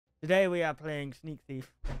Today we are playing Sneak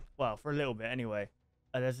Thief. Well, for a little bit anyway.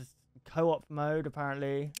 There's this co-op mode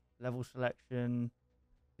apparently, level selection,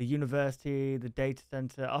 the university, the data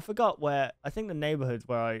center. I forgot where. I think the neighborhood's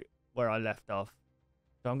where I left off.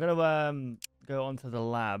 So I'm gonna go onto the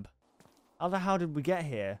lab. How the hell did we get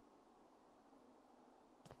here?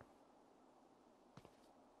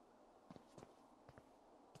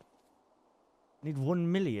 Need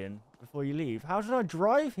 1 million before you leave. How did I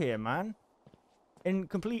drive here, man? In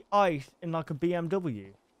complete ice in like a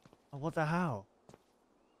BMW. Oh, what the hell?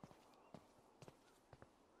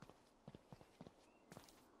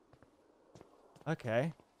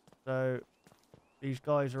 Okay. So these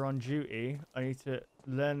guys are on duty. I need to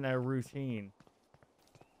learn their routine.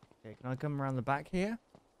 Okay, can I come around the back here?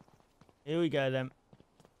 Here we go then.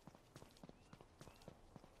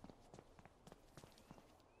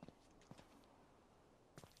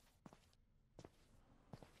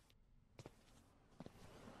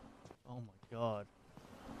 Oh my god.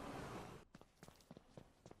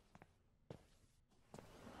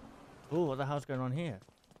 Oh, what the hell's going on here?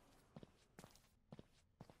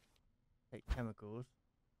 Take chemicals.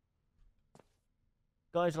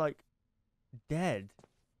 Guy's like dead.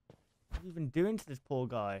 What are you even doing to this poor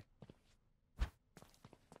guy?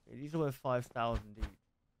 Okay, these are worth 5,000 each.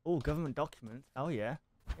 Oh, government documents. Oh yeah.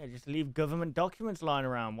 Yeah, just leave government documents lying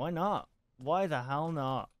around. Why not? Why the hell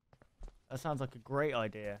not? That sounds like a great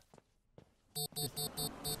idea.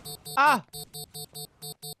 Ah!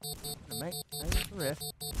 No, mate, take the risk.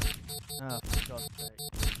 Oh, for God's sake.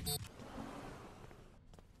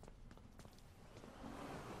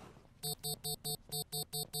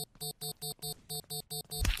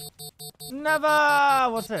 Never!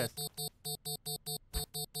 What's this?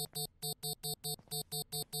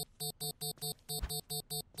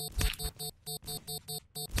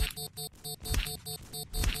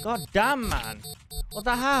 God damn, man. What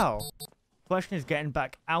the hell? Question is getting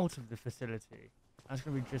back out of the facility. That's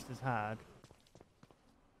going to be just as hard.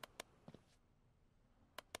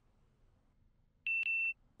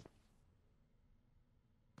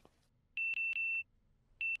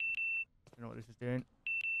 I don't know what this is doing.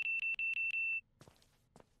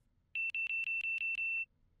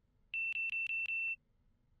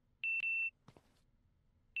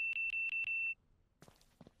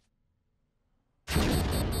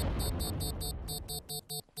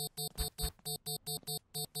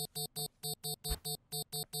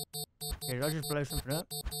 Okay, did I just blow something up?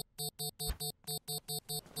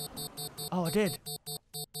 Oh, I did.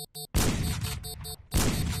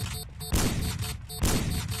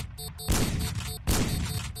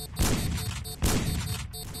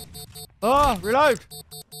 Oh, reload!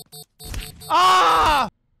 Ah!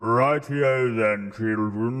 Rightio then,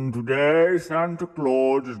 children. Today, Santa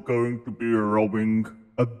Claus is going to be robbing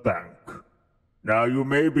a bank. Now, you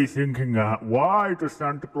may be thinking, why does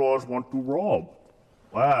Santa Claus want to rob?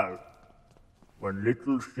 Well, when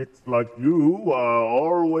little shits like you are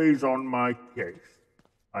always on my case,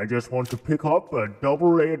 I just want to pick up a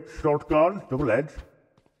double-barrel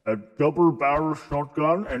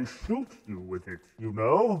shotgun and shoot you with it, you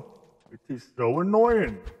know? It is so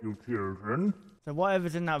annoying, you children. So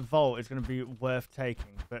whatever's in that vault is going to be worth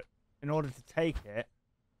taking, but in order to take it,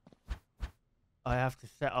 I have to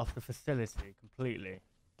set off the facility completely.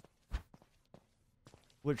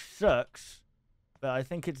 Which sucks, but I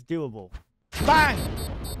think it's doable. Bang!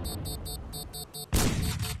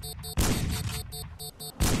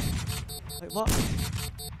 Wait, what?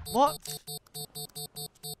 What?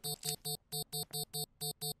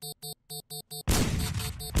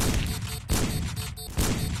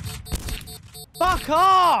 Fuck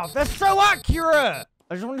off! They're so accurate!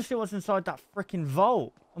 I just want to see what's inside that freaking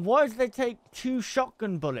vault. And why did they take 2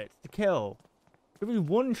 shotgun bullets to kill? Give me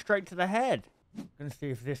 1 straight to the head. I'm gonna see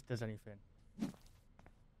if this does anything.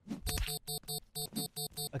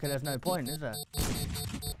 Okay, there's no point, is there?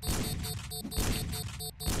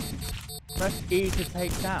 Press E to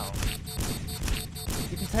take down.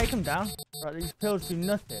 You can take them down. Right, these pills do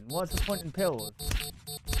nothing. What's the point in pills?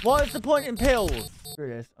 What is the point in pills? Screw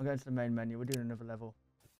this. I'm going to the main menu. We're doing another level.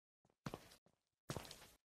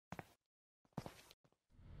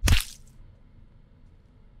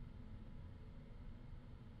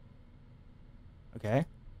 Okay.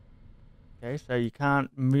 Okay, so you can't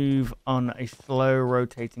move on a slow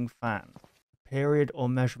rotating fan. Period or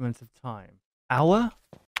measurement of time. Hour?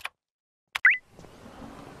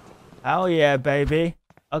 Hell yeah, baby.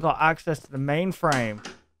 I got access to the mainframe.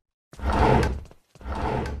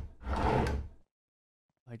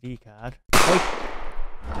 ID card.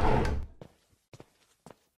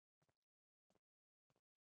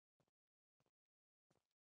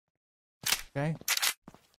 Okay.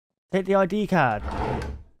 Take the ID card.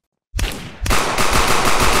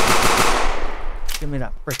 Give me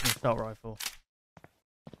that freaking assault rifle.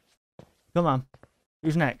 Come on.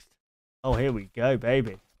 Who's next? Oh, here we go,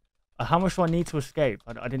 baby. How much do I need to escape?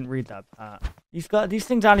 I didn't read that part. These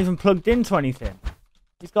things aren't even plugged into anything.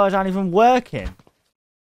 These guys aren't even working.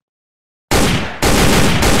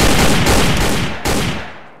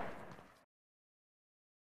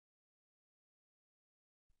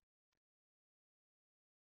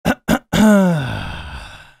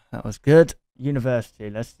 That was good. University.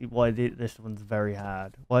 Let's see why this one's very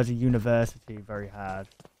hard. Why is a university very hard?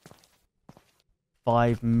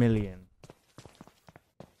 5 million.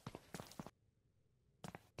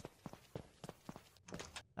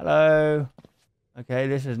 Hello. Okay,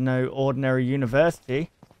 this is no ordinary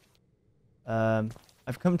university.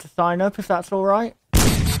 I've come to sign up if that's all right.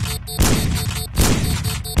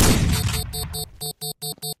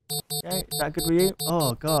 Okay, is that good with you?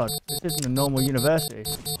 Oh god, this isn't a normal university.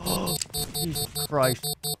 Oh, Jesus Christ.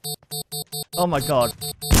 Oh my god.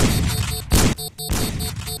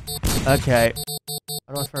 Okay.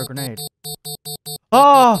 How do I throw a grenade?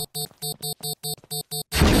 Oh!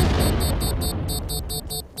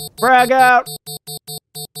 Frag out!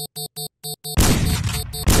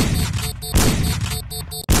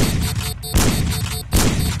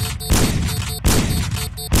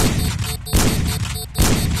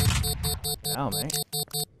 Now, mate.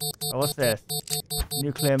 Oh, what's this?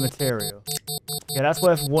 Nuclear material. Yeah, that's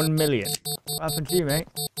worth 1 million. What happened to you, mate?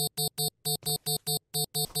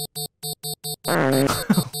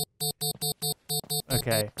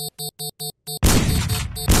 Okay.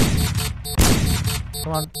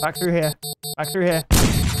 Come on, back through here. Back through here.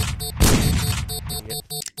 Idiot.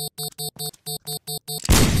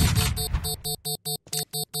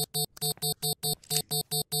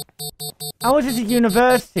 How is this a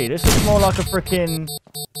university? This looks more like a freaking...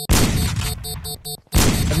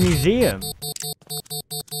 a museum.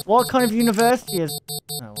 What kind of university is...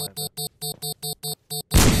 oh, whatever.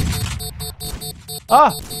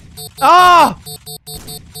 Ah! Ah!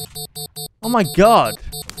 Oh my god.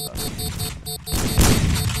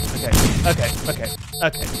 Okay.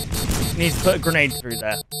 Needs to put a grenade through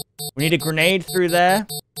there. We need a grenade through there,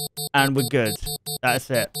 and we're good. That's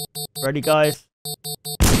it. Ready, guys?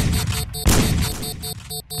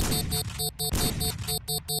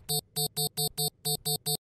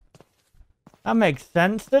 That makes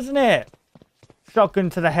sense, doesn't it?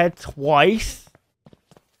 Shotgun to the head twice,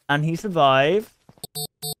 and he survived.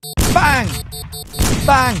 Bang!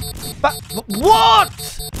 Bang! What?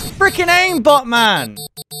 Freaking aimbot, man!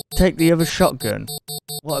 Take the other shotgun.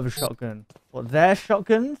 What other shotgun? What, their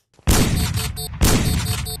shotguns? It's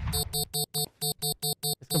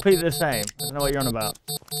completely the same. I don't know what you're on about.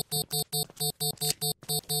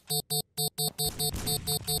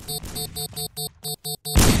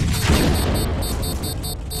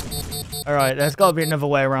 Alright, there's got to be another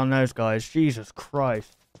way around those guys. Jesus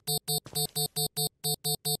Christ.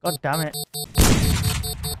 God damn it.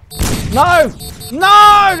 No!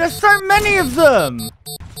 No! There's so many of them!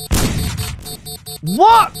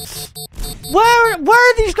 What? Where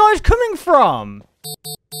are these guys coming from?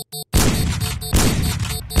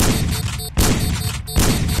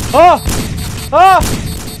 Oh! Oh!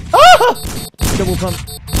 Oh! Double pump.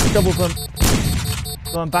 Double pump.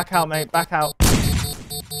 Go on, back out, mate. Back out.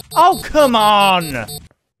 Oh, come on!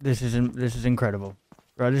 This is incredible.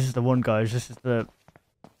 Right, this is the one, guys. This is the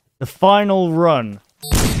final run.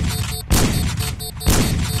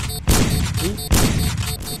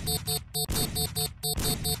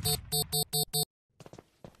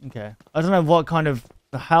 Okay. I don't know what kind of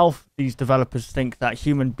health these developers think that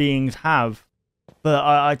human beings have, but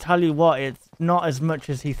I tell you what, it's not as much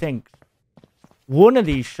as he thinks. One of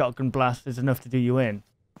these shotgun blasts is enough to do you in.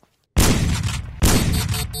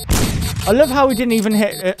 I love how he didn't even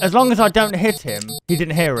hit... as long as I don't hit him, he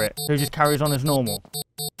didn't hear it, so he just carries on as normal.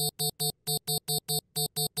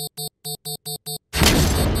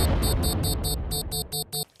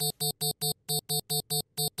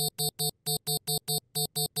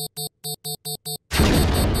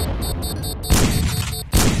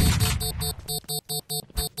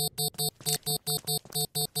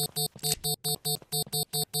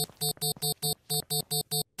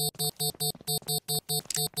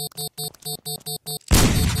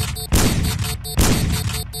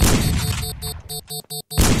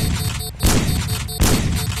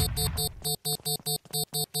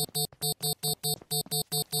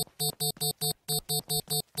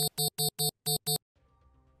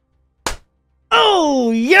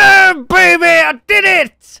 Oh, yeah, baby! I did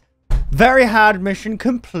it! Very hard mission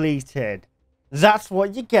completed. That's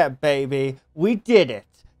what you get, baby. We did it.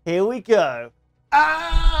 Here we go.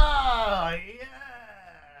 Ah, yeah.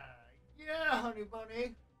 Yeah, honey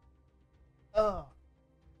bunny. Oh.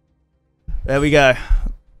 There we go.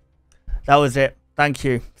 That was it. Thank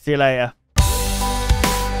you. See you later.